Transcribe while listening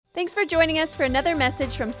Thanks for joining us for another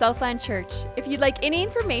message from Southland Church. If you'd like any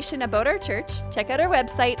information about our church, check out our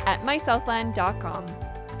website at mysouthland.com.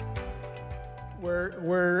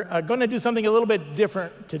 We're going to do something a little bit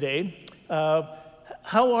different today. How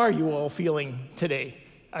are you all feeling today?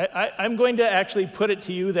 I'm going to actually put it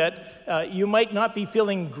to you that you might not be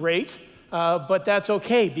feeling great, but that's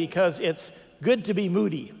okay because it's good to be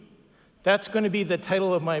moody. That's going to be the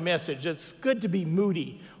title of my message. It's good to be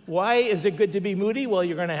moody. Why is it good to be moody? Well,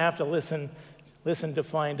 you're going to have to listen to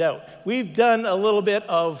find out. We've done a little bit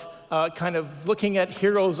of kind of looking at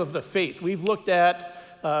heroes of the faith. We've looked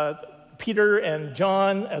at Peter and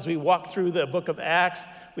John as we walk through the book of Acts.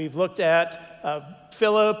 We've looked at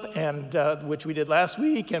Philip, and which we did last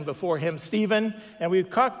week, and before him, Stephen. And we've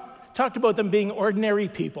talked about them being ordinary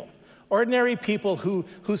people. Ordinary people who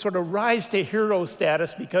sort of rise to hero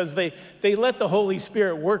status because they let the Holy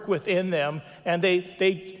Spirit work within them, and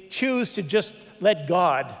they choose to just let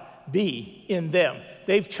God be in them.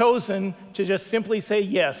 They've chosen to just simply say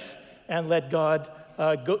yes and let God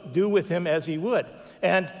do with him as he would.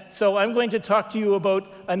 And so I'm going to talk to you about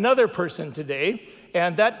another person today,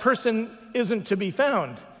 and that person isn't to be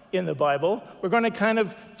found in the Bible. We're going to kind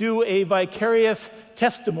of do a vicarious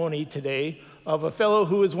testimony today of a fellow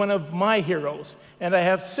who is one of my heroes. And I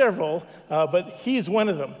have several, but he's one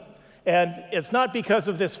of them. And it's not because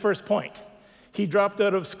of this first point. He dropped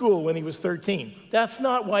out of school when he was 13. That's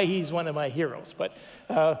not why he's one of my heroes. But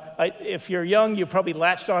if you're young, you probably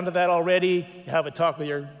latched onto that already. You have a talk with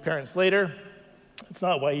your parents later. It's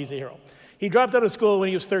not why he's a hero. He dropped out of school when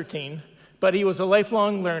he was 13, but he was a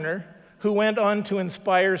lifelong learner who went on to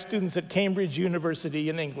inspire students at Cambridge University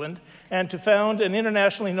in England and to found an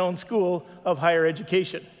internationally known school of higher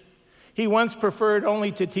education. He once preferred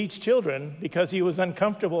only to teach children because he was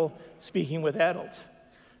uncomfortable speaking with adults,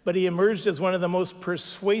 but he emerged as one of the most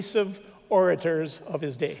persuasive orators of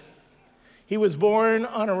his day. He was born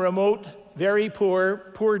on a remote, very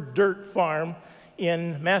poor dirt farm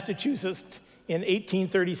in Massachusetts in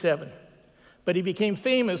 1837, but he became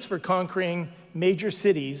famous for conquering major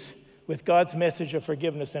cities with God's message of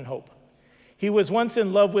forgiveness and hope. He was once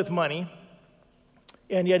in love with money,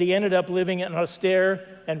 and yet he ended up living an austere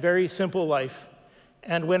and very simple life.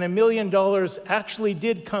 And when $1 million actually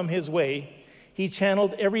did come his way, he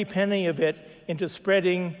channeled every penny of it into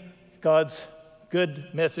spreading God's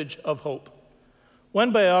good message of hope.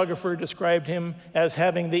 One biographer described him as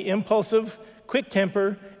having the impulsive, quick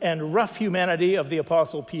temper, and rough humanity of the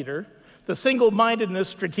Apostle Peter, the single-mindedness,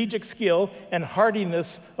 strategic skill, and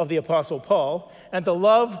hardiness of the Apostle Paul, and the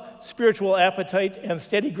love, spiritual appetite, and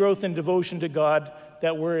steady growth in devotion to God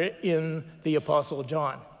that were in the Apostle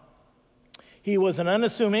John. He was an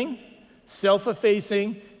unassuming,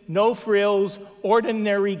 self-effacing, no-frills,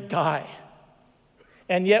 ordinary guy.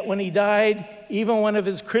 And yet when he died, even one of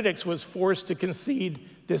his critics was forced to concede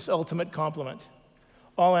this ultimate compliment.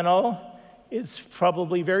 All in all, it's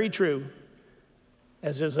probably very true,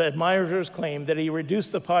 as his admirers claim, that he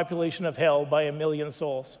reduced the population of hell by 1 million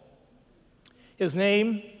souls. His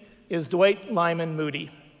name is Dwight Lyman Moody.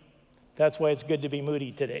 That's why it's good to be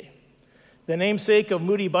moody today. The namesake of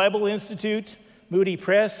Moody Bible Institute, Moody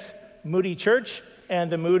Press, Moody Church, and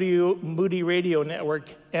the Moody Radio Network.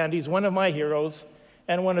 And he's one of my heroes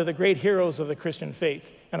and one of the great heroes of the Christian faith.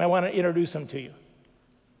 And I want to introduce him to you.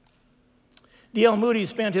 D.L. Moody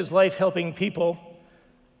spent his life helping people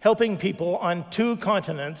on 2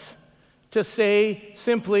 continents to say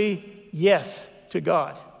simply yes to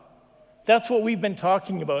God. That's what we've been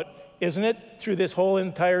talking about, isn't it, through this whole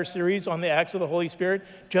entire series on the acts of the Holy Spirit?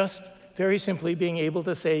 Just very simply being able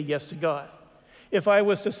to say yes to God. If I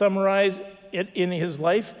was to summarize it in his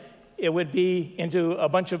life, it would be into a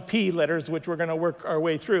bunch of P letters, which we're going to work our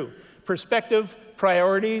way through. Perspective,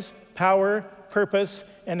 priorities, power, purpose,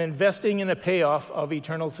 and investing in a payoff of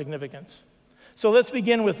eternal significance. So let's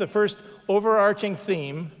begin with the first overarching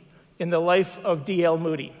theme in the life of D.L.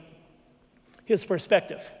 Moody, his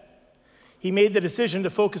perspective. He made the decision to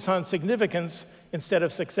focus on significance instead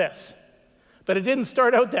of success. But it didn't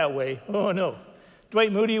start out that way. Oh, no.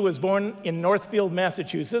 Dwight Moody was born in Northfield,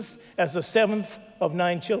 Massachusetts, as the 7th of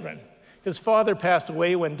 9 children. His father passed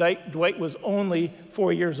away when Dwight was only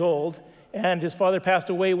 4 years old, and his father passed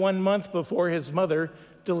away 1 month before his mother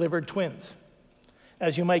delivered twins.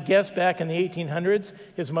 As you might guess, back in the 1800s,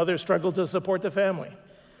 his mother struggled to support the family.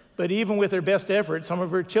 But even with her best efforts, some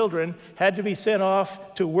of her children had to be sent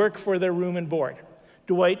off to work for their room and board.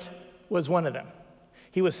 Dwight was one of them.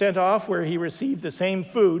 He was sent off where he received the same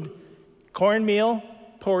food, cornmeal,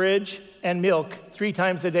 porridge, and milk 3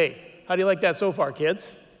 times a day. How do you like that so far,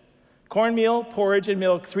 kids? Cornmeal, porridge, and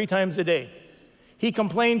milk 3 times a day. He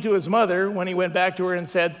complained to his mother when he went back to her and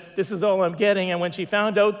said, "This is all I'm getting." And when she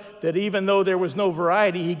found out that even though there was no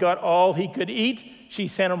variety, he got all he could eat, she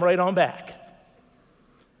sent him right on back.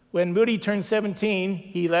 When Moody turned 17,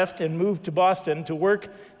 he left and moved to Boston to work,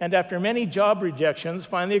 and after many job rejections,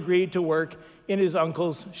 finally agreed to work in his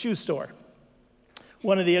uncle's shoe store.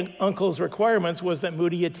 One of the uncle's requirements was that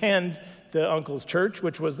Moody attend the uncle's church,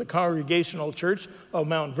 which was the Congregational Church of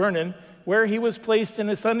Mount Vernon, where he was placed in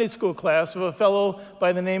a Sunday school class of a fellow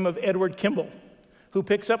by the name of Edward Kimball, who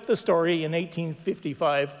picks up the story in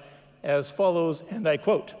 1855 as follows, and I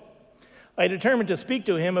quote, "I determined to speak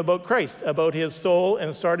to him about Christ, about his soul,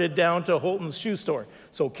 and started down to Holton's shoe store."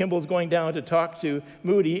 So Kimball's going down to talk to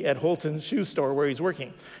Moody at Holton's shoe store where he's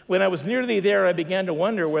working. "When I was nearly there, I began to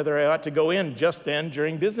wonder whether I ought to go in just then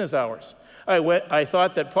during business hours. I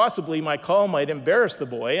thought that possibly my call might embarrass the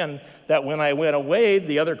boy, and that when I went away,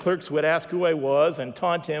 the other clerks would ask who I was and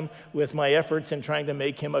taunt him with my efforts in trying to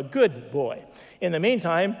make him a good boy. In the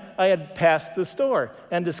meantime, I had passed the store,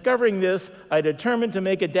 and discovering this, I determined to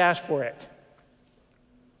make a dash for it."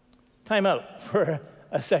 Time out for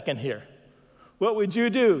a second here. What would you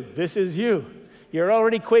do? This is you. You're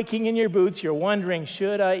already quaking in your boots. You're wondering,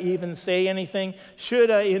 should I even say anything?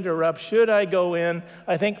 Should I interrupt? Should I go in?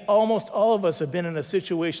 I think almost all of us have been in a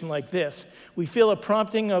situation like this. We feel a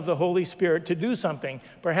prompting of the Holy Spirit to do something,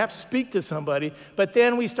 perhaps speak to somebody, but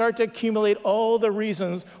then we start to accumulate all the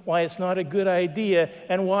reasons why it's not a good idea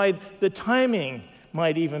and why the timing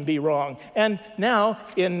might even be wrong. And now,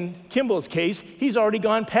 in Kimball's case, he's already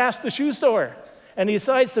gone past the shoe store, and he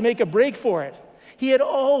decides to make a break for it. He had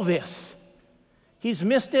all this. He's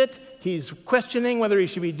missed it. He's questioning whether he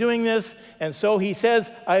should be doing this. And so he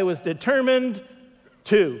says, "I was determined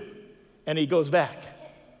to," and he goes back.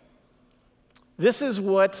 This is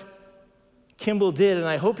what Kimball did, and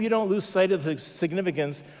I hope you don't lose sight of the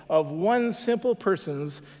significance of one simple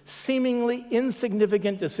person's seemingly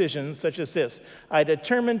insignificant decision such as this. I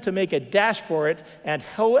determined to make a dash for it and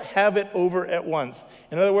have it over at once.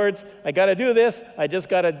 In other words, I got to do this. I just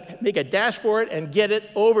got to make a dash for it and get it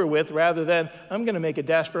over with, rather than I'm going to make a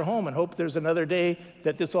dash for home and hope there's another day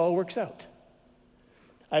that this all works out.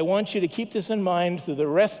 I want you to keep this in mind through the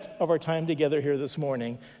rest of our time together here this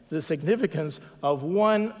morning, the significance of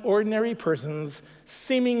one ordinary person's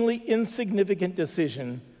seemingly insignificant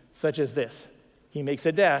decision such as this. He makes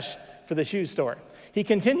a dash for the shoe store. He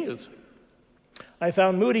continues, "I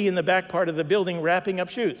found Moody in the back part of the building wrapping up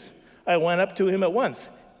shoes. I went up to him at once.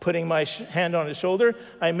 Putting my hand on his shoulder,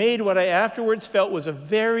 I made what I afterwards felt was a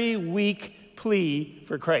very weak plea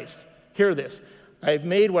for Christ." Hear this. I've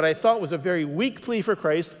made what I thought was a very weak plea for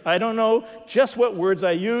Christ. I don't know just what words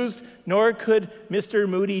I used, nor could Mr.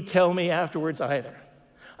 Moody tell me afterwards either.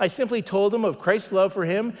 I simply told him of Christ's love for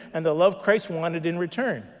him and the love Christ wanted in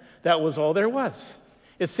return. That was all there was.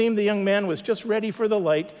 It seemed the young man was just ready for the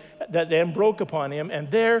light that then broke upon him,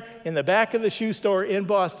 and there, in the back of the shoe store in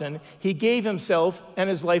Boston, he gave himself and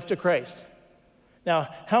his life to Christ. Now,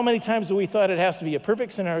 how many times have we thought it has to be a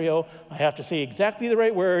perfect scenario, I have to say exactly the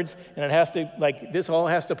right words, and it has to, this all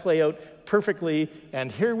has to play out perfectly,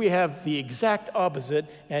 and here we have the exact opposite,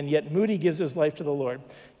 and yet Moody gives his life to the Lord.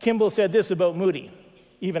 Kimball said this about Moody,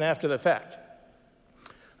 even after the fact.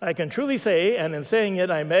 "I can truly say, and in saying it,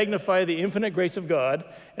 I magnify the infinite grace of God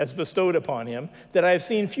as bestowed upon him, that I have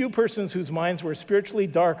seen few persons whose minds were spiritually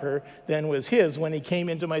darker than was his when he came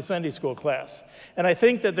into my Sunday school class. And I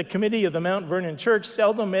think that the committee of the Mount Vernon Church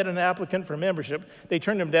seldom met an applicant for membership. They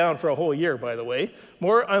turned him down for a whole year, by the way.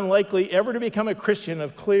 More unlikely ever to become a Christian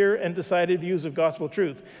of clear and decided views of gospel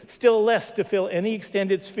truth. Still less to fill any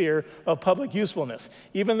extended sphere of public usefulness.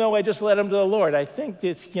 Even though I just led him to the Lord, I think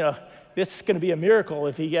this is going to be a miracle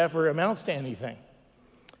if he ever amounts to anything."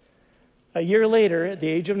 A year later, at the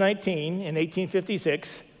age of 19, in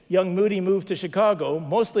 1856, young Moody moved to Chicago,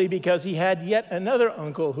 mostly because he had yet another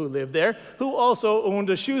uncle who lived there, who also owned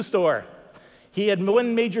a shoe store. He had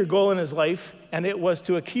one major goal in his life, and it was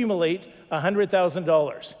to accumulate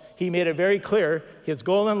 $100,000. He made it very clear his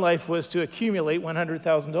goal in life was to accumulate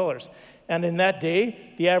 $100,000. And in that day,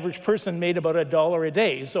 the average person made about $1 a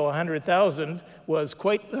day, so $100,000 was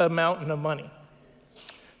quite a mountain of money.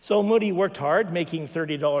 So Moody worked hard, making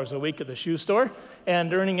 $30 a week at the shoe store,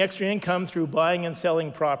 and earning extra income through buying and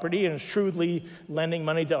selling property and shrewdly lending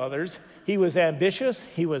money to others. He was ambitious,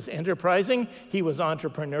 he was enterprising, he was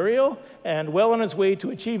entrepreneurial, and well on his way to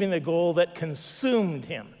achieving the goal that consumed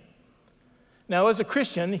him. Now, as a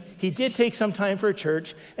Christian, he did take some time for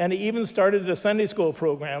church, and he even started a Sunday school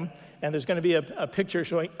program, and there's going to be a picture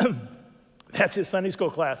showing that's his Sunday school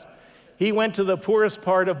class. He went to the poorest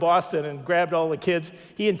part of Boston and grabbed all the kids.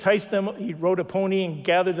 He enticed them. He rode a pony and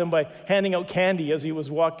gathered them by handing out candy as he was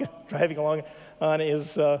driving along on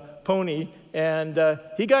his pony. And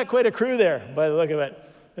he got quite a crew there, by the look of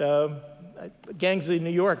it. Gangs of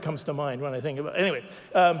New York comes to mind when I think about it. Anyway,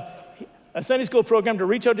 a Sunday school program to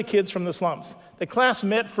reach out to kids from the slums. The class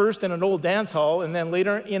met first in an old dance hall and then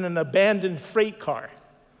later in an abandoned freight car.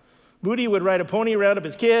 Moody would ride a pony, round up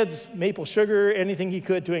his kids, maple sugar, anything he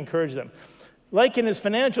could to encourage them. Like in his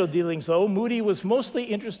financial dealings, though, Moody was mostly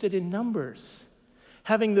interested in numbers.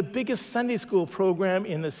 Having the biggest Sunday school program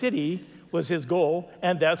in the city was his goal,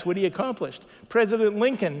 and that's what he accomplished. President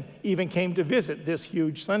Lincoln even came to visit this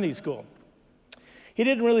huge Sunday school. He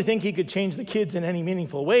didn't really think he could change the kids in any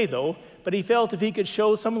meaningful way, though, but he felt if he could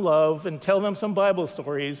show some love and tell them some Bible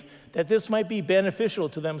stories, that this might be beneficial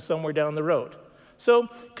to them somewhere down the road. So,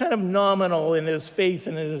 kind of nominal in his faith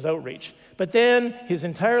and in his outreach. But then his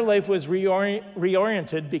entire life was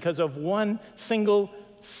reoriented because of one single,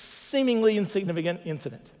 seemingly insignificant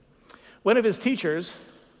incident. One of his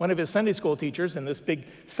Sunday school teachers in this big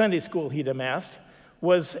Sunday school he'd amassed,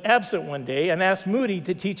 was absent one day and asked Moody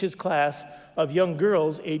to teach his class of young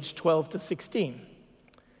girls aged 12 to 16.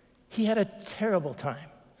 He had a terrible time.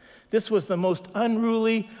 This was the most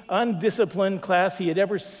unruly, undisciplined class he had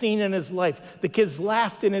ever seen in his life. The kids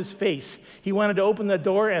laughed in his face. He wanted to open the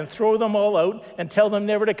door and throw them all out and tell them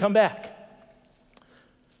never to come back.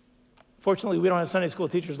 Fortunately, we don't have Sunday school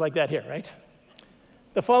teachers like that here, right?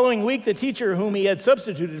 The following week, the teacher whom he had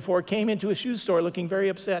substituted for came into a shoe store looking very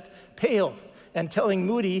upset, pale, and telling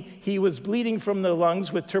Moody he was bleeding from the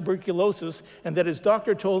lungs with tuberculosis and that his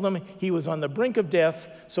doctor told him he was on the brink of death,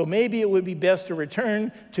 so maybe it would be best to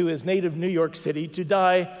return to his native New York City to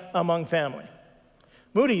die among family.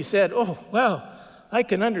 Moody said, "Oh, well, I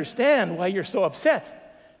can understand why you're so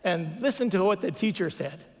upset." And listen to what the teacher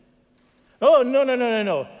said. "Oh,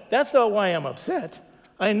 no. That's not why I'm upset.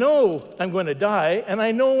 I know I'm going to die, and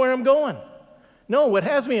I know where I'm going. No, what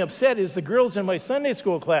has me upset is the girls in my Sunday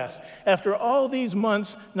school class. After all these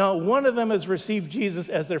months, not one of them has received Jesus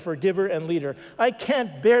as their forgiver and leader. I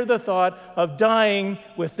can't bear the thought of dying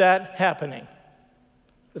without that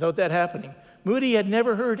happening. Moody had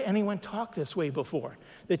never heard anyone talk this way before.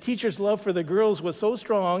 The teacher's love for the girls was so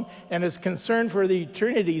strong and his concern for the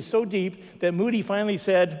eternity so deep that Moody finally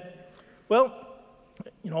said, "Well,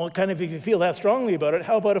 if you feel that strongly about it,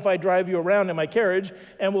 how about if I drive you around in my carriage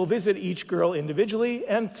and we'll visit each girl individually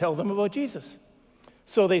and tell them about Jesus?"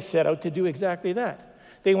 So they set out to do exactly that.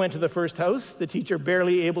 They went to the first house, the teacher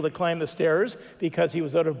barely able to climb the stairs because he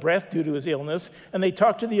was out of breath due to his illness, and they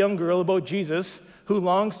talked to the young girl about Jesus, who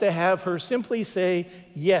longs to have her simply say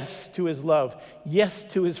yes to his love, yes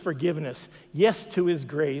to his forgiveness, yes to his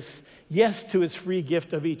grace, yes to his free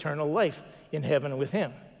gift of eternal life in heaven with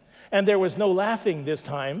him. And there was no laughing this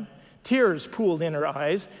time. Tears pooled in her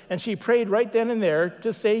eyes, and she prayed right then and there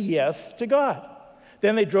to say yes to God.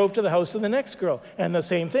 Then they drove to the house of the next girl, and the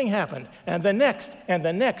same thing happened, and the next, and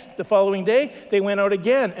the next. The following day, they went out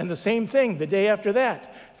again, and the same thing the day after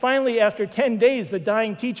that. Finally, after 10 days, the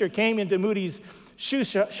dying teacher came into Moody's shoe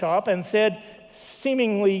shop and said,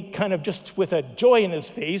 seemingly kind of just with a joy in his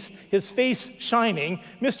face shining,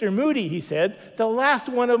 "Mr. Moody," he said, "the last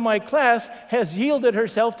one of my class has yielded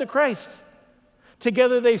herself to Christ."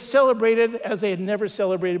 Together they celebrated as they had never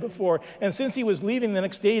celebrated before. And since he was leaving the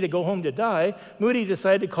next day to go home to die, Moody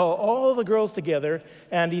decided to call all the girls together,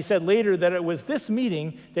 and he said later that it was this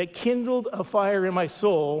meeting that kindled a fire in my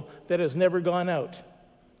soul that has never gone out.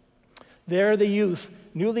 There the youth,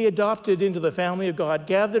 newly adopted into the family of God,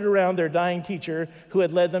 gathered around their dying teacher who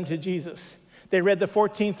had led them to Jesus. They read the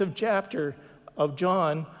 14th chapter of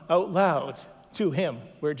John out loud to him,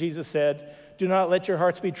 where Jesus said, "Do not let your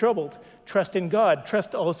hearts be troubled. Trust in God.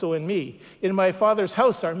 Trust also in me. In my Father's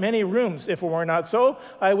house are many rooms. If it were not so,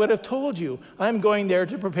 I would have told you. I'm going there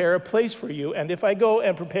to prepare a place for you. And if I go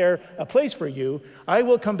and prepare a place for you, I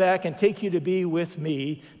will come back and take you to be with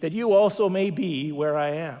me, that you also may be where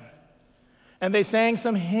I am." And they sang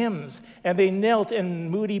some hymns, and they knelt,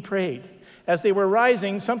 and Moody prayed. As they were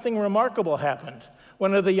rising, something remarkable happened.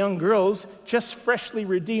 One of the young girls, just freshly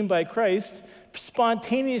redeemed by Christ,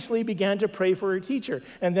 spontaneously began to pray for her teacher.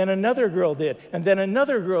 And then another girl did, and then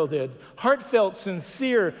another girl did. Heartfelt,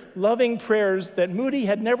 sincere, loving prayers that Moody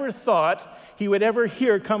had never thought he would ever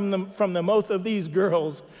hear come from the mouth of these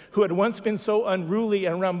girls who had once been so unruly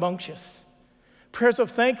and rambunctious. Prayers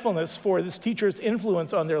of thankfulness for this teacher's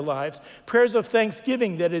influence on their lives. Prayers of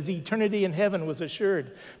thanksgiving that his eternity in heaven was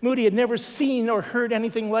assured. Moody had never seen or heard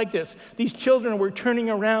anything like this. These children were turning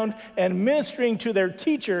around and ministering to their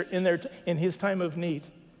teacher in his time of need.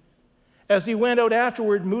 As he went out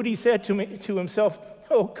afterward, Moody said to himself,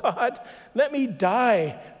 "Oh God, let me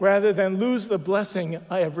die rather than lose the blessing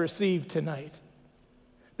I have received tonight."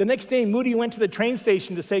 The next day, Moody went to the train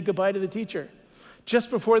station to say goodbye to the teacher. Just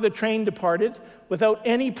before the train departed, without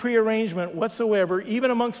any prearrangement whatsoever, even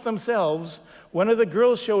amongst themselves, one of the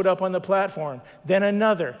girls showed up on the platform, then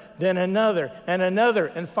another, and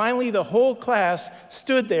another, and finally the whole class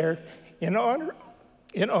stood there in honor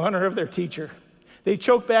of their teacher. They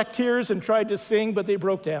choked back tears and tried to sing, but they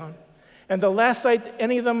broke down. And the last sight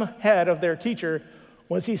any of them had of their teacher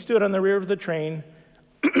was he stood on the rear of the train,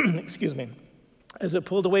 excuse me, as it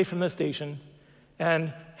pulled away from the station,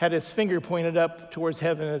 and had his finger pointed up towards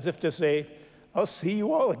heaven as if to say, "I'll see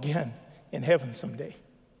you all again in heaven someday."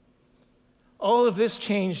 All of this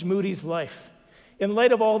changed Moody's life. In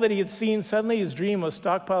light of all that he had seen, suddenly his dream of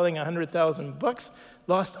stockpiling $100,000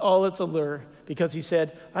 lost all its allure because he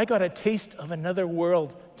said, "I got a taste of another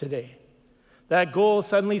world today." That goal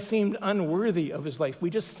suddenly seemed unworthy of his life. We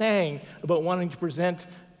just sang about wanting to present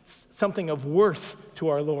something of worth to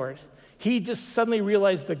our Lord. He just suddenly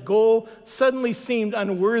realized the goal suddenly seemed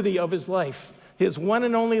unworthy of his life, his one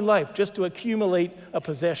and only life, just to accumulate a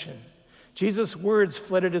possession. Jesus' words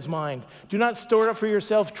flooded his mind. "Do not store up for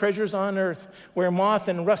yourself treasures on earth, where moth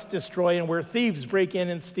and rust destroy and where thieves break in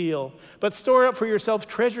and steal. But store up for yourself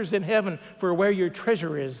treasures in heaven, for where your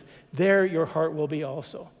treasure is, there your heart will be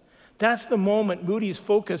also." That's the moment Moody's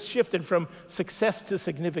focus shifted from success to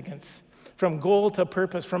significance, from goal to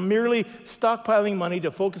purpose, from merely stockpiling money to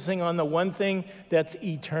focusing on the one thing that's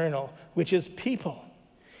eternal, which is people.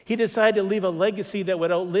 He decided to leave a legacy that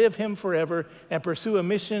would outlive him forever and pursue a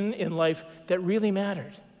mission in life that really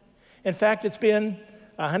mattered. In fact, it's been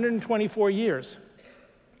 124 years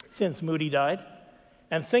since Moody died.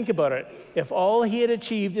 And think about it. If all he had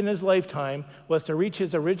achieved in his lifetime was to reach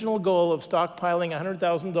his original goal of stockpiling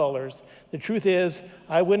 $100,000, the truth is,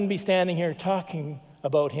 I wouldn't be standing here talking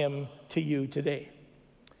about him to you today.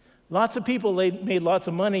 Lots of people made lots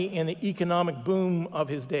of money in the economic boom of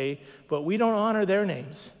his day, but we don't honor their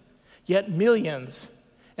names. Yet millions,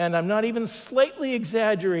 and I'm not even slightly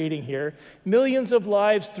exaggerating here, millions of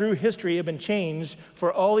lives through history have been changed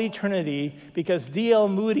for all eternity because D.L.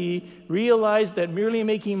 Moody realized that merely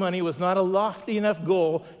making money was not a lofty enough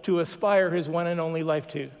goal to aspire his one and only life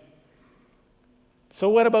to. So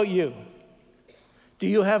what about you? Do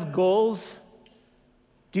you have goals?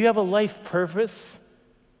 Do you have a life purpose?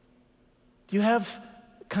 Do you have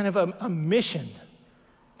kind of a mission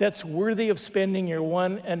that's worthy of spending your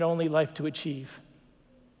one and only life to achieve?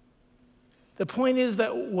 The point is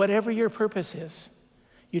that whatever your purpose is,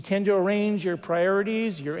 you tend to arrange your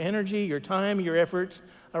priorities, your energy, your time, your efforts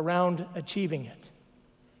around achieving it.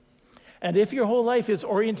 And if your whole life is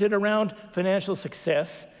oriented around financial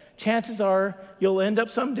success, chances are you'll end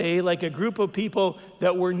up someday like a group of people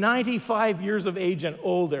that were 95 years of age and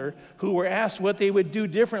older who were asked what they would do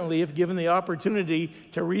differently if given the opportunity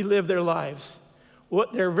to relive their lives.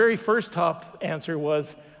 What their very first top answer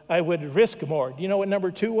was, "I would risk more." Do you know what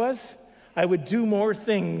number 2 was? "I would do more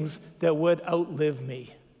things that would outlive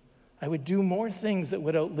me." I would do more things that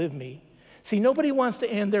would outlive me. See, nobody wants to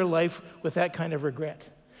end their life with that kind of regret.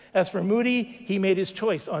 As for Moody, he made his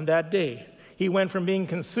choice on that day. He went from being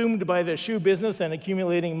consumed by the shoe business and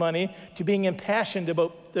accumulating money to being impassioned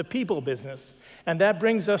about the people business. And that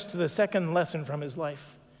brings us to the second lesson from his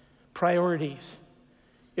life: priorities.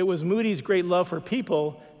 It was Moody's great love for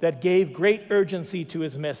people that gave great urgency to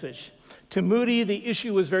his message. To Moody, the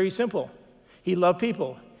issue was very simple. He loved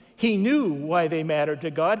people. He knew why they mattered to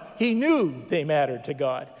God. He knew they mattered to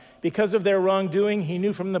God. Because of their wrongdoing, he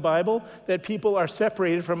knew from the Bible that people are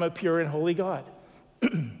separated from a pure and holy God.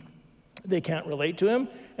 They can't relate to him,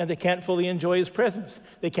 and they can't fully enjoy his presence.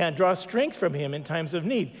 They can't draw strength from him in times of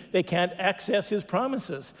need. They can't access his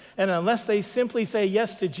promises. And unless they simply say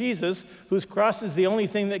yes to Jesus, whose cross is the only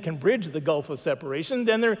thing that can bridge the gulf of separation,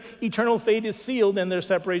 then their eternal fate is sealed and their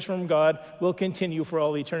separation from God will continue for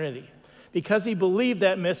all eternity. Because he believed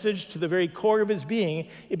that message to the very core of his being,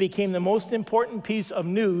 it became the most important piece of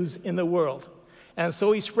news in the world. And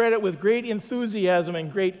so he spread it with great enthusiasm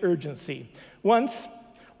and great urgency. Once,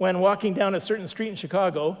 when walking down a certain street in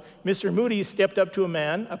Chicago, Mr. Moody stepped up to a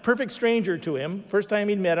man, a perfect stranger to him, first time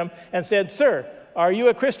he'd met him, and said, "Sir, are you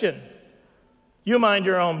a Christian?" "You mind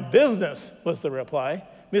your own business," was the reply.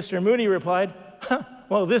 Mr. Moody replied,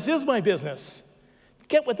 "Well, this is my business."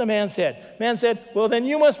 Get what the man said. Man said, "Well, then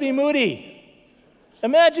you must be Moody."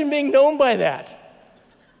 Imagine being known by that.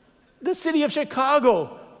 The city of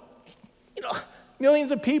Chicago,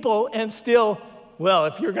 millions of people, and still, well,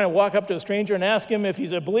 if you're going to walk up to a stranger and ask him if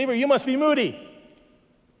he's a believer, you must be Moody.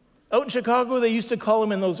 Out in Chicago, they used to call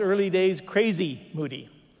him in those early days Crazy Moody,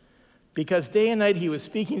 because day and night he was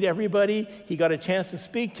speaking to everybody he got a chance to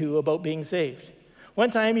speak to about being saved.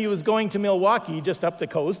 One time he was going to Milwaukee, just up the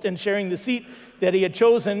coast, and sharing the seat that he had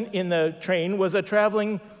chosen in the train was a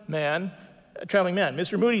traveling man.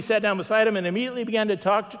 Mr. Moody sat down beside him and immediately began to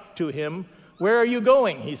talk to him. "Where are you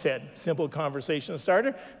going?" he said. Simple conversation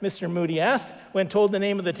starter. Mr. Moody asked. When told the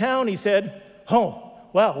name of the town, he said, "Oh,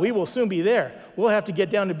 well, we will soon be there. We'll have to get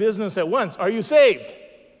down to business at once. Are you saved?"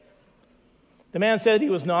 The man said he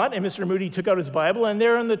was not, and Mr. Moody took out his Bible, and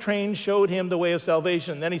there on the train showed him the way of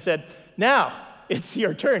salvation. Then he said, "Now, it's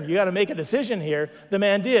your turn. You got to make a decision here." The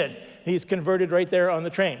man did. He's converted right there on the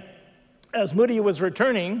train. As Moody was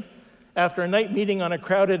returning after a night meeting on a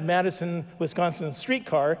crowded Madison, Wisconsin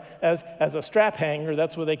streetcar as a strap hanger,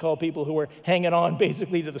 that's what they call people who were hanging on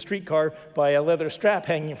basically to the streetcar by a leather strap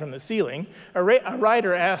hanging from the ceiling, a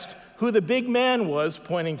rider asked who the big man was,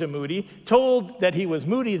 pointing to Moody. Told that he was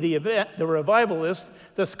Moody, the revivalist,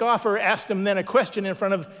 the scoffer asked him then a question in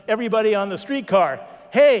front of everybody on the streetcar.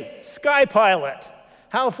 "Hey, sky pilot,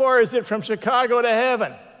 how far is it from Chicago to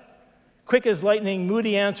heaven?" Quick as lightning,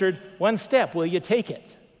 Moody answered, "One step, will you take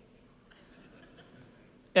it?"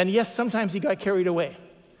 And yes, sometimes he got carried away,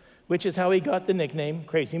 which is how he got the nickname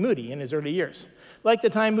Crazy Moody in his early years. Like the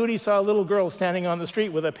time Moody saw a little girl standing on the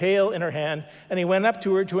street with a pail in her hand, and he went up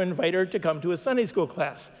to her to invite her to come to his Sunday school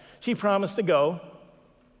class. She promised to go,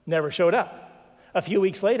 never showed up. A few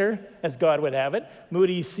weeks later, as God would have it,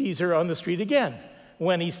 Moody sees her on the street again.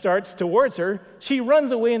 When he starts towards her, she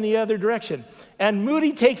runs away in the other direction, and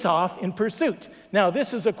Moody takes off in pursuit. Now,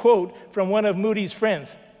 this is a quote from one of Moody's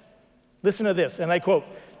friends. Listen to this, and I quote,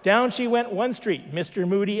 "Down she went one street, Mr.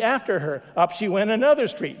 Moody after her. Up she went another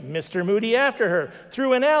street, Mr. Moody after her.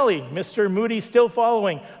 Through an alley, Mr. Moody still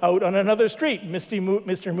following. Out on another street,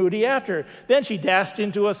 Mr. Moody after her. Then she dashed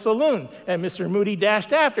into a saloon, and Mr. Moody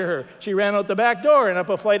dashed after her. She ran out the back door and up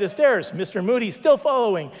a flight of stairs, Mr. Moody still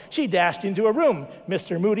following. She dashed into a room,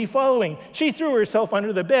 Mr. Moody following. She threw herself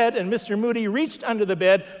under the bed, and Mr. Moody reached under the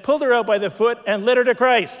bed, pulled her out by the foot, and led her to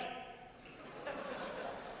Christ.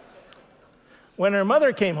 When her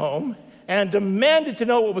mother came home and demanded to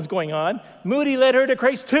know what was going on, Moody led her to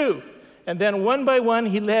Christ too. And then one by one,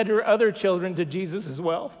 he led her other children to Jesus as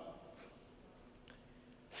well.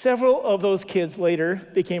 Several of those kids later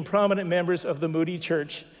became prominent members of the Moody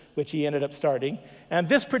Church, which he ended up starting. And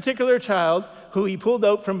this particular child, who he pulled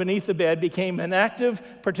out from beneath the bed, became an active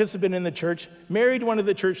participant in the church, married one of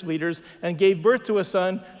the church leaders, and gave birth to a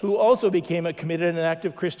son who also became a committed and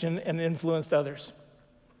active Christian and influenced others.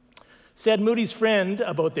 Said Moody's friend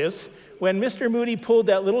about this, when Mr. Moody pulled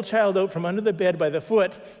that little child out from under the bed by the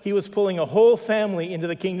foot, he was pulling a whole family into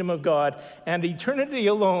the kingdom of God, and eternity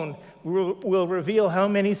alone will reveal how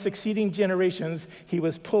many succeeding generations he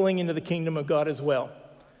was pulling into the kingdom of God as well.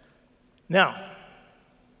 Now,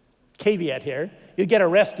 caveat here, you'd get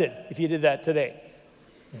arrested if you did that today,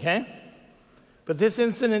 okay? But this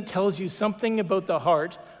incident tells you something about the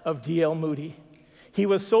heart of D.L. Moody. He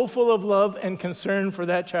was so full of love and concern for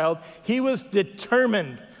that child. He was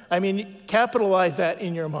determined, capitalize that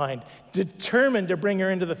in your mind, determined to bring her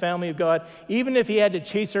into the family of God, even if he had to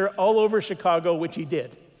chase her all over Chicago, which he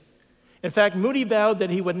did. In fact, Moody vowed that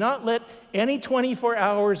he would not let any 24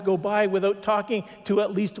 hours go by without talking to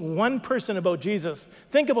at least one person about Jesus.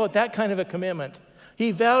 Think about that kind of a commitment.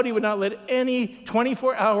 He vowed he would not let any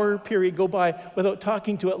 24-hour period go by without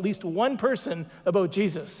talking to at least one person about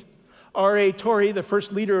Jesus. R.A. Torrey, the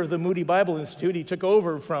first leader of the Moody Bible Institute, he took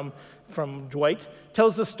over from Dwight,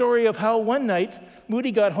 tells the story of how one night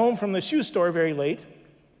Moody got home from the shoe store very late,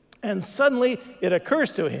 and suddenly it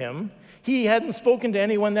occurs to him he hadn't spoken to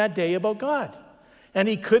anyone that day about God. And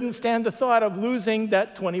he couldn't stand the thought of losing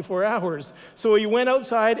that 24 hours. So he went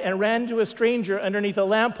outside and ran to a stranger underneath a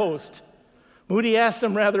lamppost. Moody asked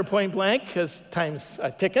him rather point blank, because time's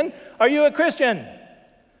ticking, "Are you a Christian?"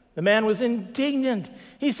 The man was indignant.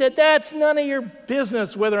 He said, "That's none of your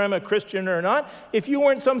business whether I'm a Christian or not. If you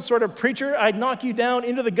weren't some sort of preacher, I'd knock you down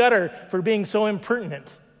into the gutter for being so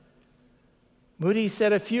impertinent." Moody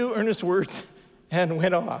said a few earnest words and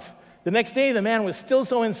went off. The next day, the man was still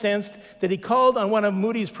so incensed that he called on one of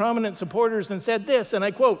Moody's prominent supporters and said this, and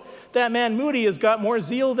I quote, "That man Moody has got more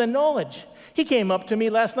zeal than knowledge. He came up to me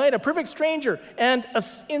last night, a perfect stranger, and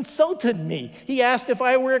insulted me. He asked if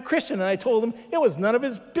I were a Christian, and I told him it was none of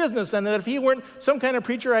his business, and that if he weren't some kind of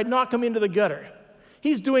preacher, I'd knock him into the gutter.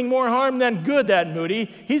 He's doing more harm than good, that Moody.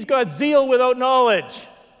 He's got zeal without knowledge."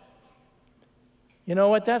 You know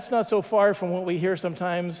what? That's not so far from what we hear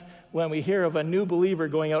sometimes when we hear of a new believer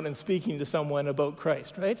going out and speaking to someone about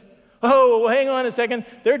Christ, right? Oh, hang on a second.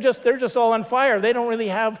 They're just all on fire. They don't really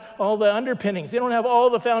have all the underpinnings. They don't have all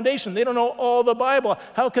the foundation. They don't know all the Bible.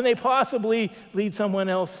 How can they possibly lead someone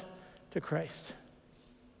else to Christ?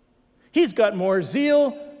 He's got more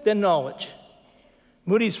zeal than knowledge.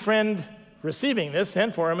 Moody's friend, receiving this,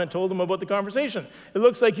 sent for him and told him about the conversation. It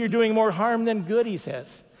looks like you're doing more harm than good, he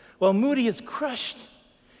says. Well, Moody is crushed.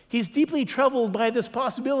 He's deeply troubled by this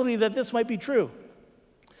possibility that this might be true.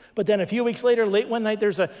 But then a few weeks later, late one night,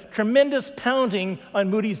 there's a tremendous pounding on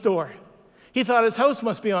Moody's door. He thought his house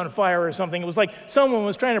must be on fire or something. It was like someone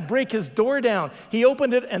was trying to break his door down. He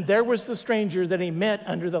opened it, and there was the stranger that he met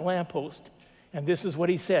under the lamppost. And this is what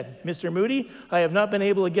he said: "Mr. Moody, I have not been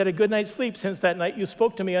able to get a good night's sleep since that night you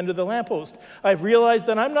spoke to me under the lamppost. I've realized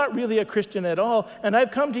that I'm not really a Christian at all, and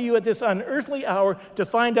I've come to you at this unearthly hour to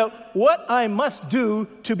find out what I must do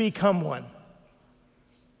to become one."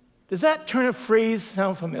 Does that turn of phrase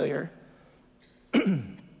sound familiar?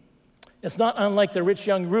 It's not unlike the rich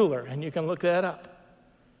young ruler, and you can look that up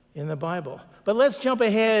in the Bible. But let's jump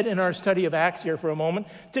ahead in our study of Acts here for a moment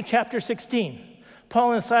to chapter 16.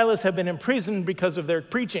 Paul and Silas have been imprisoned because of their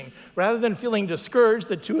preaching. Rather than feeling discouraged,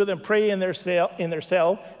 the two of them pray in their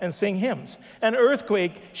cell and sing hymns. An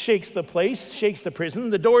earthquake shakes the place, shakes the prison,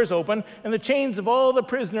 the doors open, and the chains of all the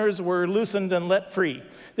prisoners were loosened and let free.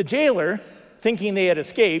 The jailer, thinking they had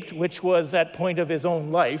escaped, which was that point of his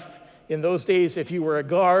own life. In those days, if you were a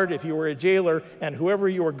guard, if you were a jailer, and whoever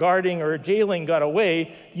you were guarding or jailing got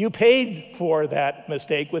away, you paid for that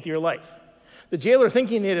mistake with your life. The jailer,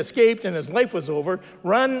 thinking they had escaped and his life was over,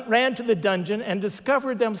 ran to the dungeon and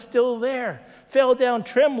discovered them still there, fell down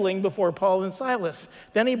trembling before Paul and Silas.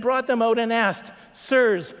 Then he brought them out and asked,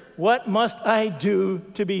 "Sirs, what must I do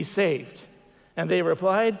to be saved?" And they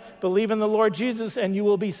replied, "Believe in the Lord Jesus and you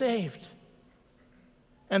will be saved."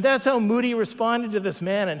 And that's how Moody responded to this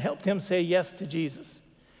man and helped him say yes to Jesus.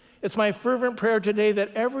 It's my fervent prayer today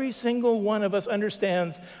that every single one of us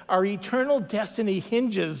understands our eternal destiny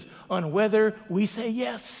hinges on whether we say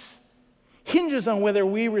yes, hinges on whether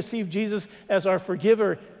we receive Jesus as our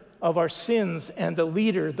forgiver of our sins and the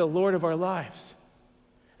leader, the Lord of our lives.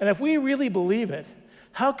 And if we really believe it,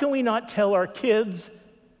 how can we not tell our kids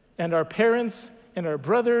and our parents and our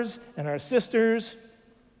brothers and our sisters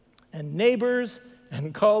and neighbors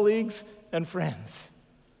and colleagues and friends?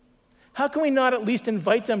 How can we not at least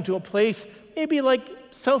invite them to a place, maybe like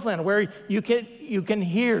Southland, where you can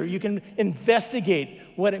hear, you can investigate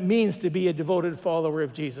what it means to be a devoted follower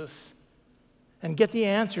of Jesus and get the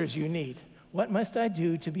answers you need? What must I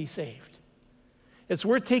do to be saved? It's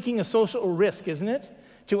worth taking a social risk, isn't it,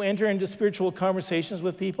 to enter into spiritual conversations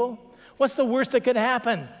with people? What's the worst that could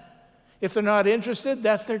happen? If they're not interested,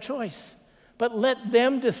 that's their choice. But let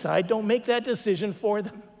them decide. Don't make that decision for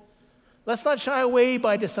them. Let's not shy away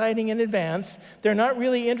by deciding in advance they're not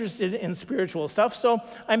really interested in spiritual stuff, so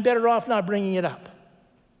I'm better off not bringing it up.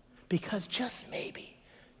 Because just maybe,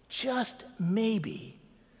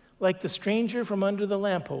 like the stranger from under the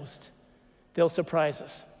lamppost, they'll surprise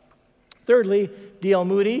us. Thirdly, D.L.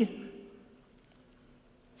 Moody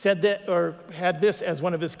said that, or had this as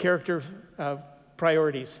one of his character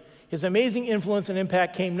priorities. His amazing influence and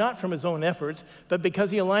impact came not from his own efforts, but because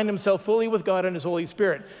he aligned himself fully with God and his Holy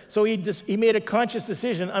Spirit. So he made a conscious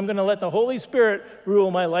decision: I'm going to let the Holy Spirit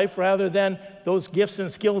rule my life rather than those gifts and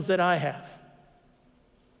skills that I have.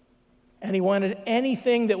 And he wanted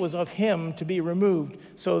anything that was of him to be removed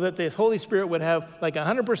so that the Holy Spirit would have like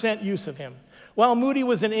 100% use of him. While Moody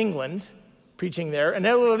was in England preaching there, an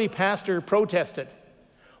elderly pastor protested.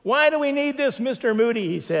 "Why do we need this Mr. Moody?"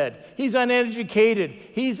 he said. "He's uneducated.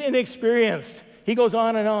 He's inexperienced." He goes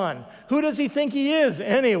on and on. Who does he think he is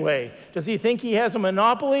anyway? Does he think he has a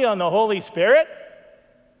monopoly on the Holy Spirit?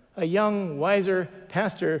 A young, wiser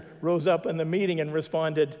pastor rose up in the meeting and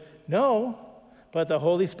responded, "No, but the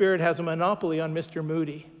Holy Spirit has a monopoly on Mr.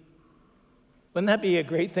 Moody." Wouldn't that be a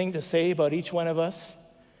great thing to say about each one of us?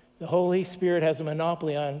 The Holy Spirit has a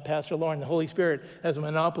monopoly on Pastor Lauren. The Holy Spirit has a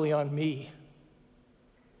monopoly on me.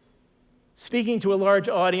 Speaking to a large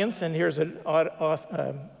audience, and here's an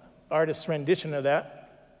artist's rendition of that,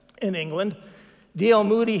 in England, D.L.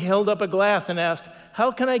 Moody held up a glass and asked, "How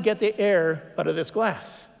can I get the air out of this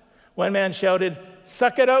glass?" One man shouted,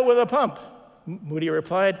 "Suck it out with a pump." Moody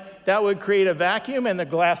replied, "That would create a vacuum and the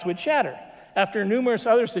glass would shatter." After numerous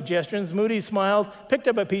other suggestions, Moody smiled, picked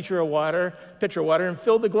up a pitcher of water, and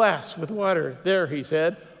filled the glass with water. "There," he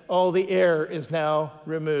said, "all the air is now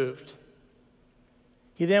removed."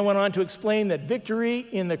 He then went on to explain that victory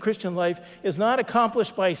in the Christian life is not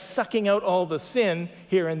accomplished by sucking out all the sin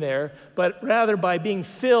here and there, but rather by being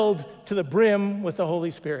filled to the brim with the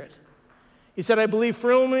Holy Spirit. He said, I believe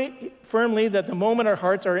firmly that the moment our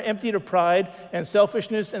hearts are emptied of pride and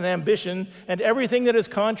selfishness and ambition and everything that is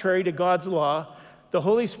contrary to God's law, the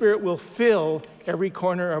Holy Spirit will fill every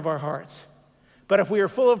corner of our hearts. But if we are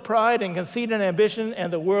full of pride and conceit and ambition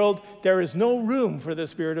and the world, there is no room for the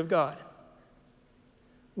Spirit of God.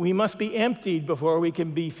 We must be emptied before we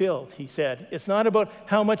can be filled, he said. It's not about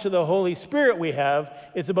how much of the Holy Spirit we have,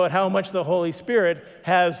 it's about how much the Holy Spirit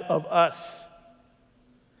has of us.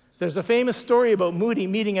 There's a famous story about Moody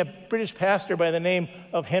meeting a British pastor by the name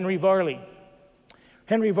of Henry Varley.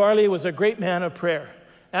 Henry Varley was a great man of prayer.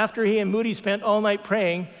 After he and Moody spent all night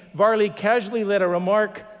praying, Varley casually let a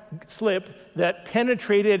remark slip that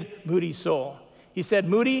penetrated Moody's soul. He said,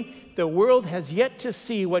 Moody, the world has yet to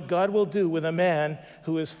see what God will do with a man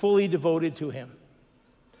who is fully devoted to him.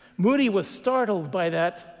 Moody was startled by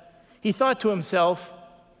that. He thought to himself,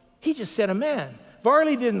 he just said a man.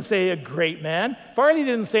 Varley didn't say a great man. Varley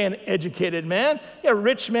didn't say an educated man, a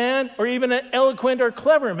rich man, or even an eloquent or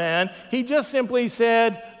clever man. He just simply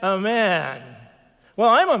said a man. Well,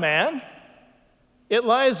 I'm a man. It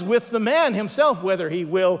lies with the man himself whether he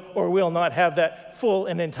will or will not have that full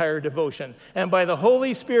and entire devotion. And by the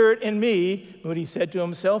Holy Spirit in me, Moody said to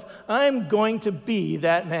himself, I'm going to be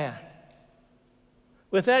that man.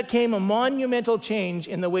 With that came a monumental change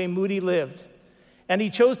in the way Moody lived. And he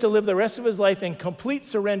chose to live the rest of his life in complete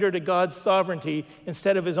surrender to God's sovereignty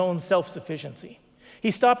instead of his own self-sufficiency.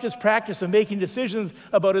 He stopped his practice of making decisions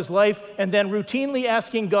about his life and then routinely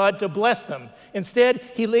asking God to bless them. Instead,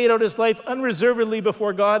 he laid out his life unreservedly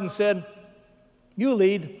before God and said, you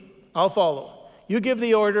lead, I'll follow. You give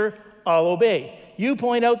the order, I'll obey. You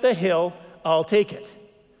point out the hill, I'll take it.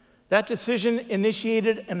 That decision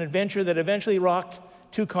initiated an adventure that eventually rocked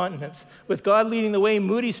 2 continents. With God leading the way,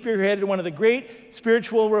 Moody spearheaded one of the great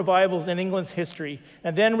spiritual revivals in England's history,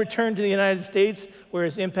 and then returned to the United States, where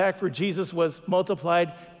his impact for Jesus was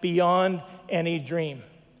multiplied beyond any dream.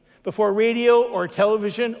 Before radio or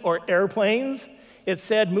television or airplanes, it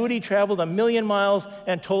said Moody traveled 1 million miles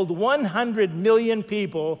and told 100 million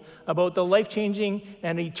people about the life-changing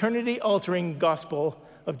and eternity-altering gospel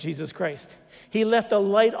of Jesus Christ. He left a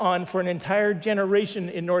light on for an entire generation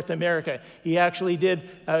in North America. He actually did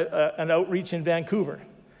an outreach in Vancouver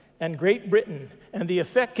and Great Britain, and the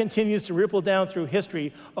effect continues to ripple down through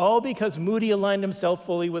history, all because Moody aligned himself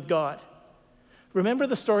fully with God. Remember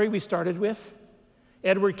the story we started with?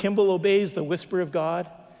 Edward Kimball obeys the whisper of God,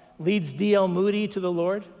 leads D.L. Moody to the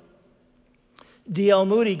Lord. D.L.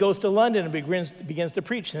 Moody goes to London and begins to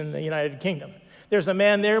preach in the United Kingdom. There's a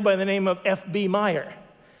man there by the name of F.B. Meyer.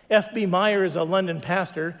 F.B. Meyer is a London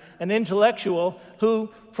pastor, an intellectual who,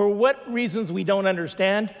 for what reasons we don't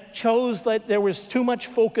understand, chose that there was too much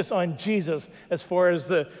focus on Jesus as far as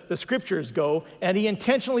the scriptures go, and he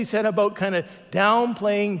intentionally set about kind of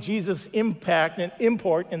downplaying Jesus' impact and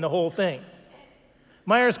import in the whole thing.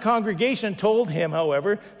 Meyer's congregation told him,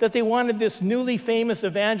 however, that they wanted this newly famous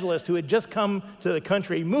evangelist who had just come to the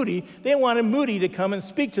country, Moody. They wanted Moody to come and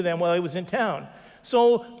speak to them while he was in town.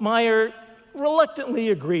 So Meyer reluctantly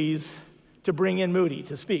agrees to bring in Moody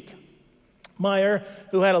to speak. Meyer,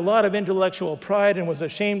 who had a lot of intellectual pride and was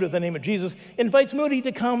ashamed of the name of Jesus, invites Moody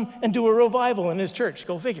to come and do a revival in his church.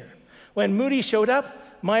 Go figure. When Moody showed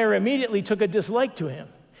up, Meyer immediately took a dislike to him.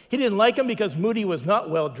 He didn't like him because Moody was not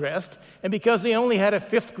well-dressed and because he only had a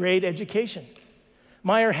 5th grade education.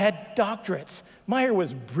 Meyer had doctorates. Meyer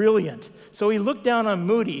was brilliant. So he looked down on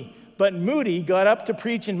Moody. But Moody got up to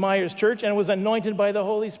preach in Meyer's church and was anointed by the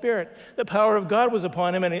Holy Spirit. The power of God was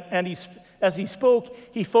upon him, and as he spoke,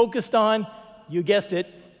 he focused on, you guessed it,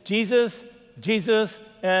 Jesus, Jesus,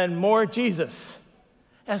 and more Jesus.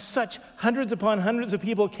 As such, hundreds upon hundreds of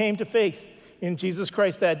people came to faith in Jesus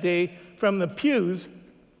Christ that day from the pews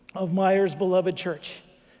of Meyer's beloved church.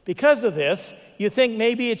 Because of this, you think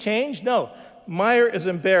maybe it changed? No. Meyer is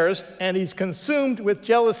embarrassed, and he's consumed with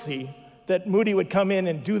jealousy that Moody would come in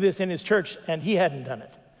and do this in his church, and he hadn't done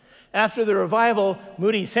it. After the revival,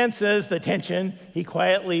 Moody senses the tension. He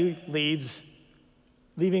quietly leaves,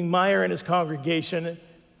 leaving Meyer and his congregation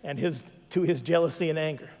and to his jealousy and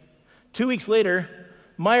anger. 2 weeks later,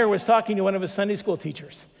 Meyer was talking to one of his Sunday school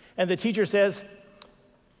teachers, and the teacher says,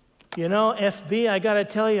 you know, FB, I got to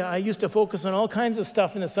tell you, I used to focus on all kinds of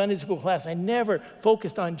stuff in the Sunday school class. I never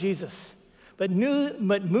focused on Jesus. But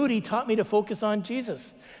Moody taught me to focus on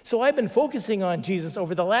Jesus. So I've been focusing on Jesus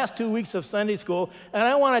over the last 2 weeks of Sunday school, and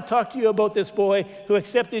I want to talk to you about this boy who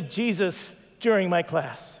accepted Jesus during my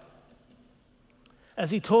class. As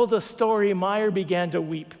he told the story, Meyer began to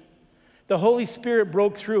weep. The Holy Spirit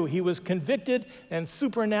broke through. He was convicted and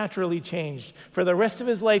supernaturally changed. For the rest of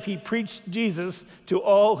his life, he preached Jesus to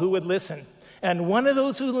all who would listen. And one of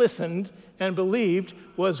those who listened and believed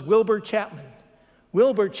was Wilbur Chapman.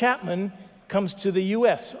 Wilbur Chapman comes to the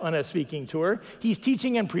U.S. on a speaking tour. He's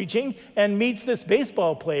teaching and preaching and meets this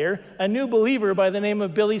baseball player, a new believer by the name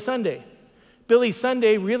of Billy Sunday. Billy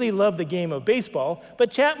Sunday really loved the game of baseball,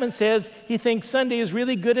 but Chapman says he thinks Sunday is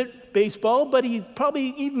really good at baseball, but he's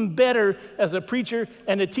probably even better as a preacher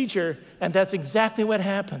and a teacher, and that's exactly what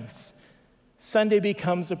happens. Sunday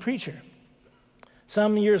becomes a preacher.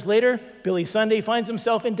 Some years later, Billy Sunday finds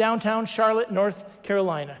himself in downtown Charlotte, North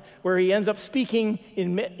Carolina, where he ends up speaking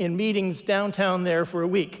in meetings downtown there for a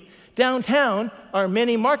week. Downtown are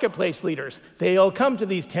many marketplace leaders. They all come to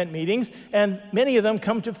these tent meetings, and many of them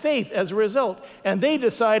come to faith as a result. And they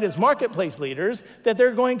decide as marketplace leaders that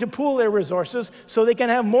they're going to pool their resources so they can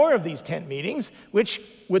have more of these tent meetings, which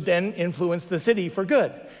would then influence the city for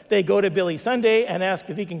good. They go to Billy Sunday and ask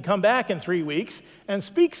if he can come back in 3 weeks and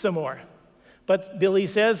speak some more. But Billy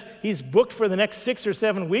says he's booked for the next 6 or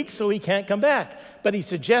 7 weeks, so he can't come back. But he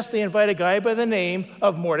suggests they invite a guy by the name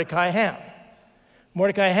of Mordecai Ham.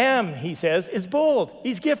 Mordecai Ham, he says, is bold.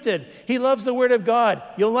 He's gifted. He loves the Word of God.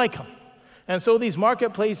 You'll like him. And so these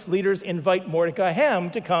marketplace leaders invite Mordecai Ham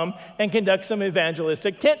to come and conduct some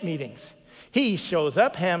evangelistic tent meetings. He shows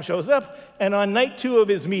up, Ham shows up, and on night 2 of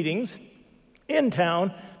his meetings in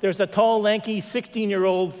town, there's a tall, lanky,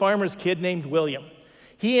 16-year-old farmer's kid named William.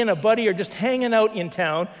 He and a buddy are just hanging out in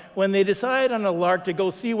town when they decide on a lark to go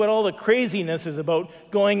see what all the craziness is about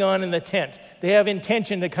going on in the tent. They have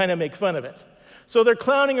intention to kind of make fun of it. So they're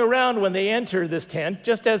clowning around when they enter this tent,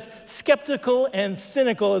 just as skeptical and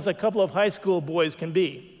cynical as a couple of high school boys can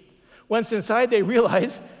be. Once inside, they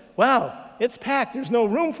realize, wow, it's packed. There's no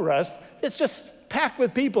room for us. It's just packed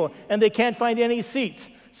with people, and they can't find any seats.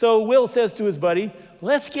 So Will says to his buddy,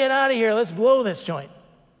 let's get out of here. Let's blow this joint.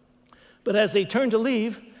 But as they turn to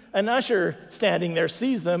leave, an usher standing there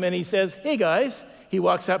sees them, and he says, hey, guys. He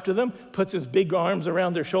walks up to them, puts his big arms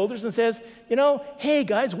around their shoulders, and says, hey,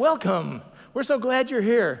 guys, welcome. We're so glad you're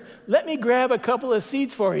here. Let me grab a couple of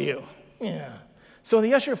seats for you. Yeah. So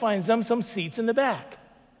the usher finds them some seats in the back.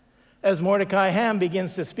 As Mordecai Ham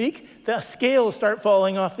begins to speak, the scales start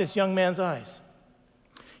falling off this young man's eyes.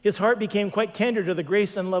 His heart became quite tender to the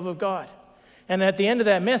grace and love of God. And at the end of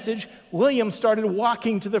that message, William started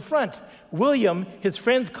walking to the front. William, his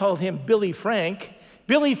friends called him Billy Frank.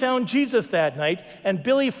 Billy found Jesus that night, and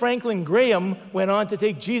Billy Franklin Graham went on to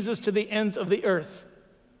take Jesus to the ends of the earth.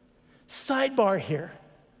 Sidebar here.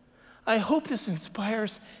 I hope this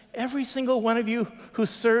inspires every single one of you who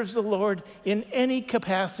serves the Lord in any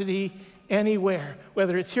capacity, anywhere,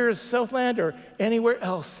 whether it's here at Southland or anywhere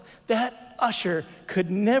else. That usher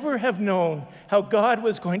could never have known how God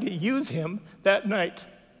was going to use him that night,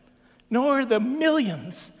 nor the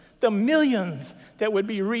millions that would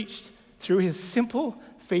be reached through his simple,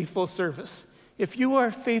 faithful service. If you are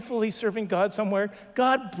faithfully serving God somewhere,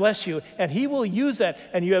 God bless you, and he will use that,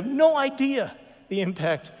 and you have no idea the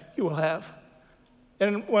impact you will have.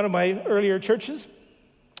 In one of my earlier churches,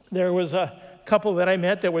 there was a couple that I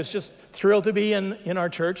met that was just thrilled to be in our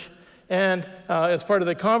church, and as part of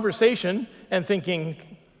the conversation, and thinking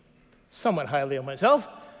somewhat highly of myself,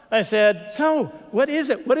 I said, so, what is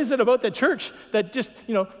it? What is it about the church that just,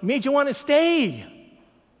 made you want to stay?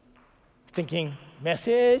 Thinking,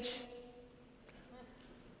 message?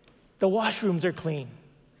 The washrooms are clean.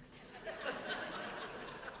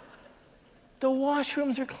 The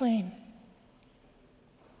washrooms are clean.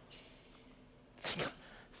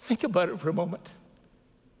 Think about it for a moment.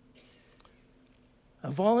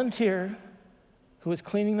 A volunteer who was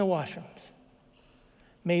cleaning the washrooms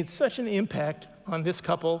made such an impact on this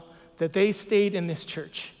couple that they stayed in this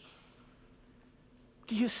church.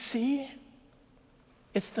 Do you see?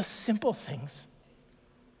 It's the simple things.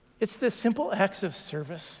 It's the simple acts of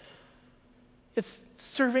service. It's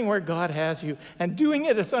serving where God has you and doing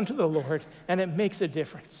it as unto the Lord, and it makes a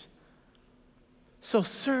difference. So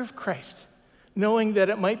serve Christ, knowing that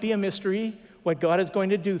it might be a mystery what God is going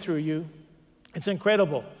to do through you. It's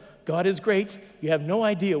incredible. God is great. You have no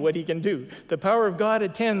idea what he can do. The power of God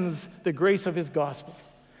attends the grace of his gospel.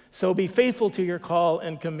 So be faithful to your call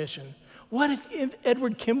and commission. What if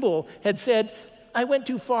Edward Kimball had said, I went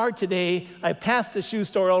too far today. I passed the shoe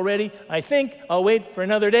store already. I think I'll wait for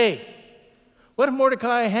another day. What if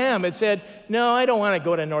Mordecai Ham had said, no, I don't want to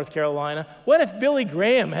go to North Carolina? What if Billy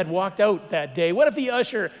Graham had walked out that day? What if the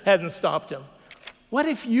usher hadn't stopped him? What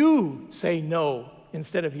if you say no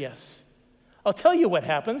instead of yes? I'll tell you what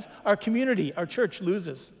happens. Our community, our church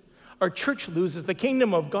loses. Our church loses. The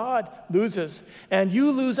kingdom of God loses. And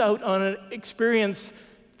you lose out on an experience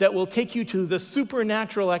that will take you to the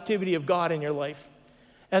supernatural activity of God in your life.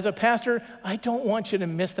 As a pastor, I don't want you to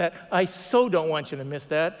miss that. I so don't want you to miss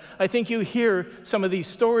that. I think you hear some of these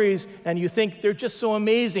stories and you think they're just so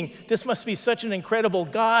amazing. This must be such an incredible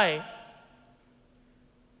guy.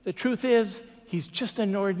 The truth is, he's just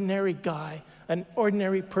an ordinary guy, an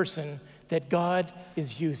ordinary person that God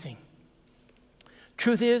is using.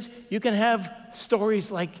 Truth is, you can have stories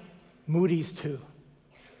like Moody's too.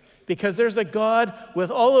 Because there's a God with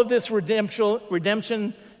all of this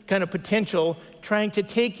redemption kind of potential trying to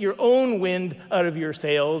take your own wind out of your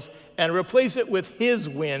sails and replace it with his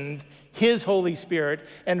wind, his Holy Spirit,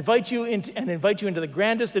 and invite you into the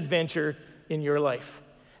grandest adventure in your life.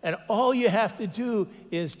 And all you have to do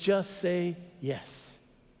is just say yes.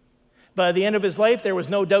 By the end of his life, there was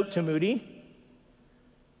no doubt to Moody,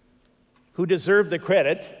 who deserved the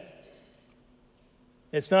credit.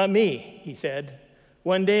 "It's not me," he said.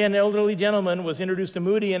 One day, an elderly gentleman was introduced to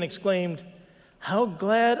Moody and exclaimed, "How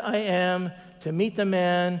glad I am to meet the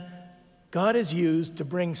man God has used to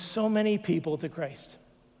bring so many people to Christ."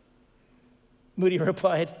 Moody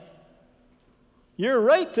replied, "You're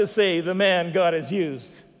right to say the man God has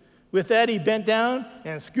used." With that, he bent down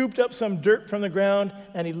and scooped up some dirt from the ground,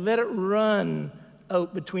 and he let it run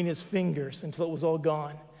out between his fingers until it was all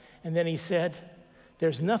gone. And then he said,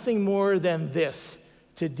 "There's nothing more than this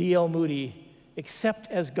to D.L. Moody, except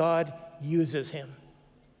as God uses him."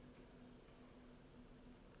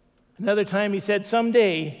 Another time he said,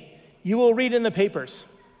 "Someday you will read in the papers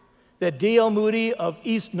that D.L. Moody of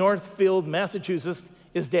East Northfield, Massachusetts,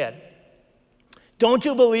 is dead. Don't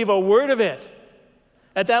you believe a word of it.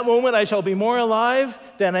 At that moment I shall be more alive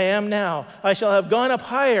than I am now. I shall have gone up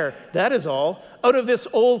higher, that is all, out of this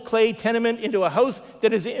old clay tenement into a house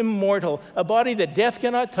that is immortal, a body that death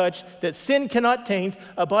cannot touch, that sin cannot taint,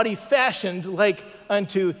 a body fashioned like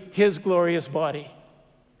unto his glorious body."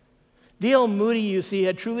 D.L. Moody, you see,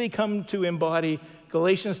 had truly come to embody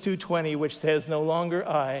Galatians 2:20, which says, "No longer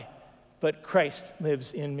I, but Christ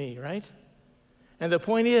lives in me," right? And the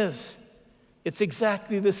point is, it's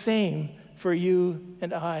exactly the same for you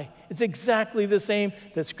and I. It's exactly the same.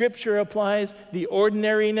 The scripture applies. The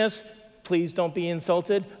ordinariness, please don't be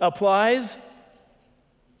insulted, applies.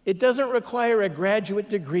 It doesn't require a graduate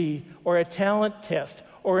degree or a talent test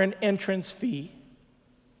or an entrance fee.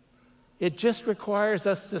 It just requires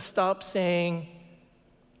us to stop saying,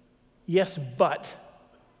 "Yes, but,"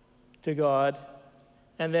 to God,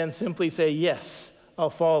 and then simply say, "Yes,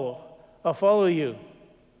 I'll follow. I'll follow you.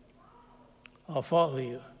 I'll follow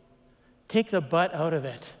you." Take the but out of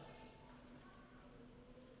it.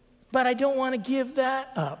 "But I don't want to give that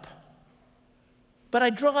up. But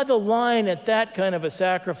I draw the line at that kind of a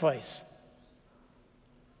sacrifice.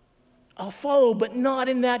 I'll follow, but not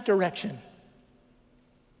in that direction."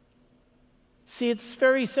 See, it's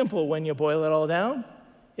very simple when you boil it all down.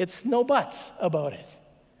 It's no buts about it.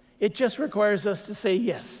 It just requires us to say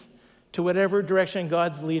yes to whatever direction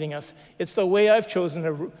God's leading us. It's the way I've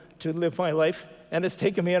chosen to live my life, and it's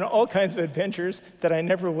taken me on all kinds of adventures that I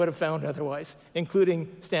never would have found otherwise,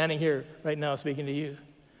 including standing here right now speaking to you.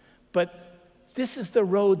 But this is the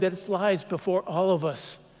road that lies before all of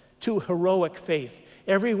us to heroic faith,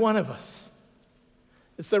 every one of us.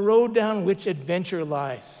 It's the road down which adventure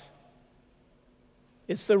lies.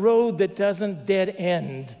 It's the road that doesn't dead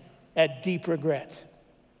end at deep regret.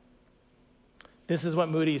 This is what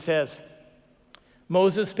Moody says.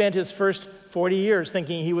 Moses spent his first 40 years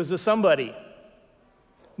thinking he was a somebody.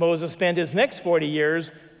 Moses spent his next 40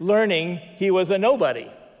 years learning he was a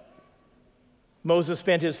nobody. Moses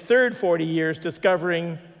spent his third 40 years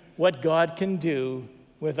discovering what God can do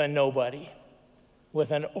with a nobody,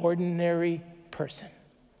 with an ordinary person.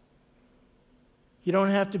 You don't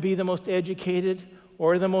have to be the most educated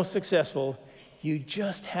or the most successful. You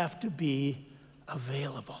just have to be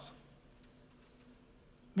available.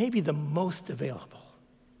 Maybe the most available.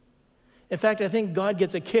 In fact, I think God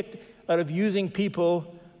gets a kick out of using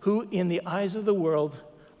people who, in the eyes of the world,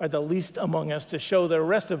 are the least among us to show the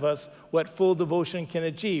rest of us what full devotion can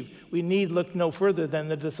achieve. We need look no further than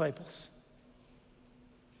the disciples.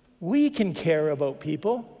 We can care about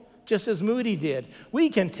people, just as Moody did. We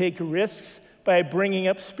can take risks by bringing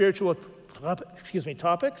up spiritual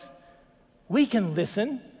topics. We can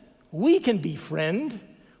listen. We can befriend.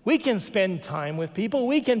 We can spend time with people.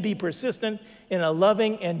 We can be persistent in a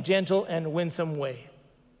loving and gentle and winsome way.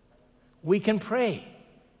 We can pray,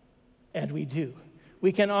 and we do.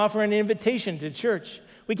 We can offer an invitation to church.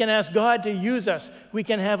 We can ask God to use us. We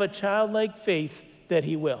can have a childlike faith that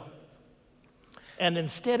He will. And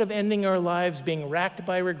instead of ending our lives being racked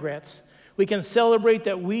by regrets, We can celebrate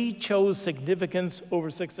that we chose significance over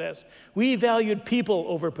success. We valued people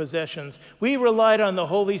over possessions. We relied on the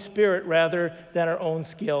Holy Spirit rather than our own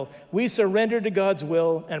skill. We surrendered to God's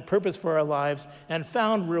will and purpose for our lives and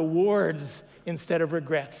found rewards instead of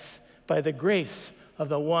regrets by the grace of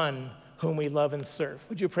the one whom we love and serve.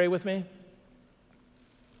 Would you pray with me?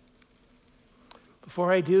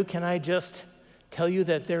 Before I do, can I just tell you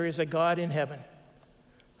that there is a God in heaven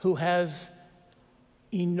who has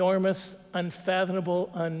enormous,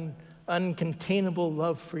 unfathomable, uncontainable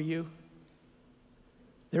love for you.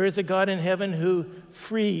 There is a God in heaven who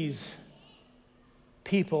frees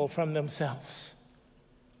people from themselves.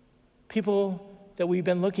 People that we've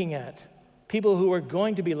been looking at. People who we're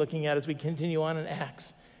going to be looking at as we continue on in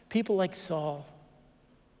Acts. People like Saul.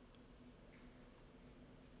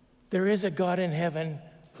 There is a God in heaven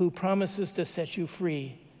who promises to set you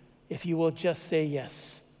free if you will just say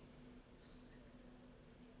yes.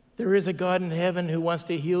 There is a God in heaven who wants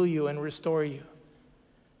to heal you and restore you.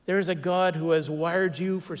 There is a God who has wired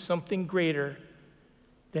you for something greater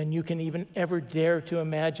than you can even ever dare to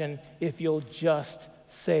imagine if you'll just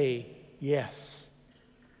say yes.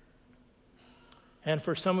 And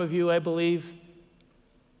for some of you, I believe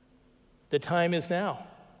the time is now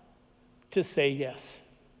to say yes.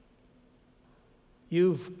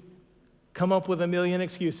 You've come up with a million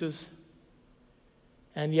excuses,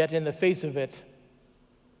 and yet in the face of it,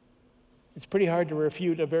 it's pretty hard to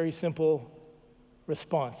refute a very simple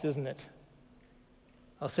response, isn't it?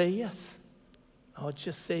 I'll say yes. I'll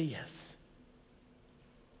just say yes.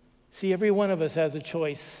 See, every one of us has a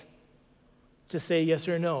choice to say yes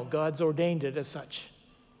or no. God's ordained it as such.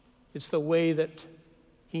 It's the way that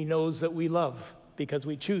He knows that we love because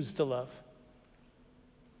we choose to love.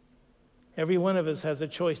 Every one of us has a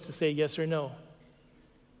choice to say yes or no.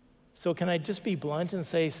 So can I just be blunt and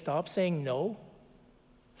say, stop saying no?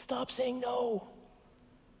 Stop saying no.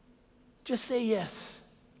 Just say yes.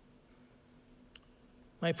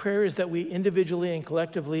 My prayer is that we individually and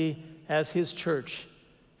collectively, as His church,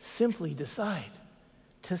 simply decide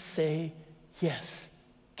to say yes,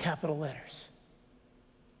 capital letters.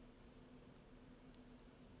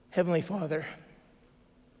 Heavenly Father,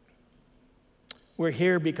 we're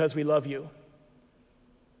here because we love You.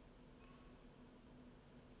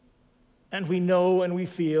 And we know and we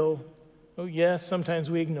feel, oh yes,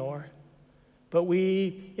 sometimes we ignore, but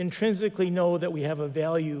we intrinsically know that we have a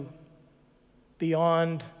value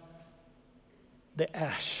beyond the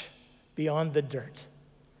ash, beyond the dirt.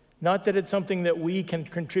 Not that it's something that we can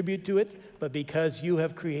contribute to it, but because You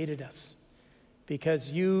have created us,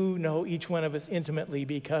 because You know each one of us intimately,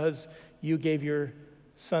 because You gave Your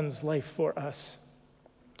Son's life for us.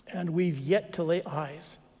 And we've yet to lay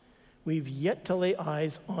eyes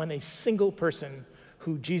on a single person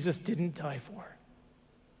who Jesus didn't die for.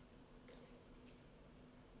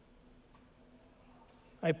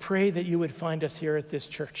 I pray that You would find us here at this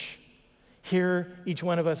church. Here, each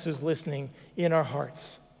one of us who's listening, in our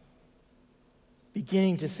hearts,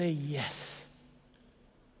 beginning to say yes.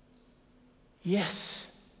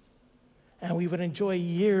 Yes. And we would enjoy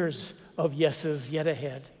years of yeses yet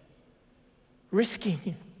ahead,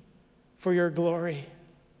 risking for Your glory.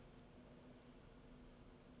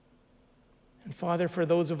 And Father, for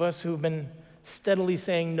those of us who've been steadily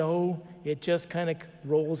saying no, it just kind of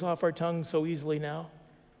rolls off our tongue so easily now,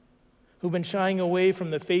 who've been shying away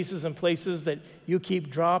from the faces and places that You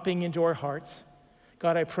keep dropping into our hearts,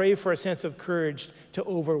 God, I pray for a sense of courage to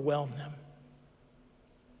overwhelm them,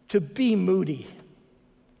 to be moody,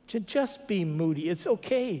 to just be moody. It's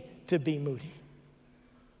okay to be moody.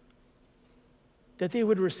 That they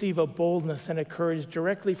would receive a boldness and a courage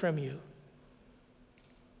directly from You.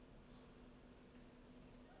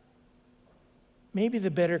 Maybe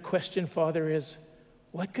the better question, Father, is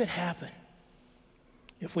what could happen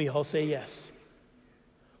if we all say yes?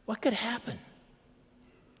 What could happen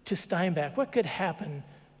to Steinbach? What could happen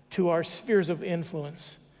to our spheres of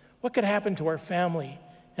influence? What could happen to our family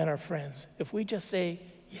and our friends if we just say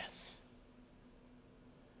yes?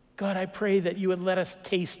 God, I pray that You would let us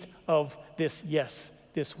taste of this yes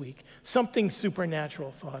this week. Something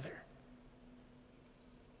supernatural, Father.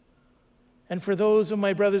 And for those of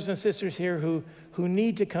my brothers and sisters here who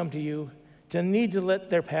need to come to You, to need to let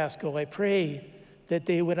their past go, I pray that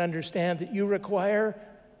they would understand that You require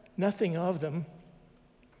nothing of them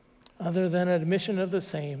other than admission of the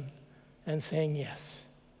same and saying yes.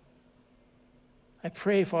 I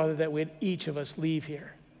pray, Father, that we'd each of us leave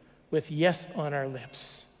here with yes on our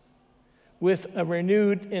lips, with a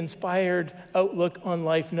renewed, inspired outlook on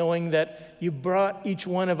life, knowing that You brought each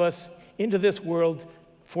one of us into this world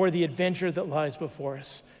for the adventure that lies before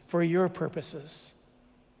us, for Your purposes.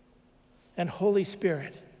 And Holy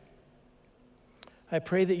Spirit, I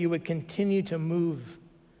pray that you would continue to move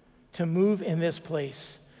in this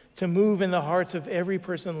place, to move in the hearts of every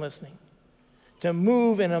person listening, to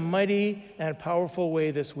move in a mighty and powerful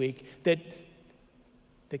way this week, that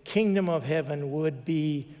the kingdom of heaven would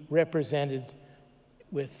be represented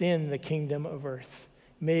within the kingdom of earth.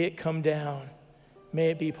 May it come down.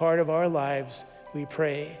 May it be part of our lives, we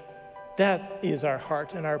pray. That is our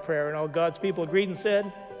heart and our prayer. And all God's people agreed and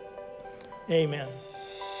said, amen.